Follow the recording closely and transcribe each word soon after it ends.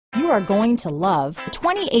are going to love the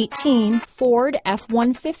 2018 Ford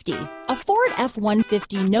F-150. A Ford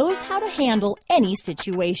F-150 knows how to handle any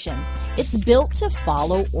situation. It's built to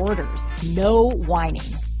follow orders, no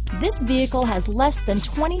whining. This vehicle has less than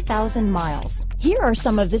 20,000 miles. Here are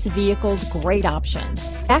some of this vehicle's great options: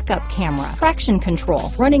 backup camera, traction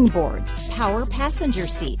control, running boards, power passenger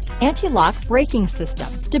seat, anti-lock braking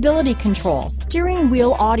system, stability control, steering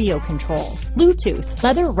wheel audio controls, Bluetooth,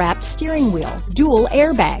 leather-wrapped steering wheel, dual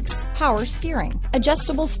airbags, power steering,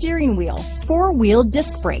 adjustable steering wheel, four-wheel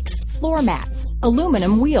disc brakes, floor mats,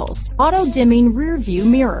 aluminum wheels, auto-dimming rear view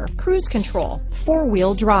mirror, cruise control,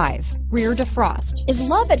 four-wheel drive, rear defrost. Is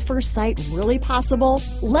love at first sight really possible?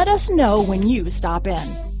 Let us know when you stop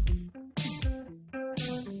in.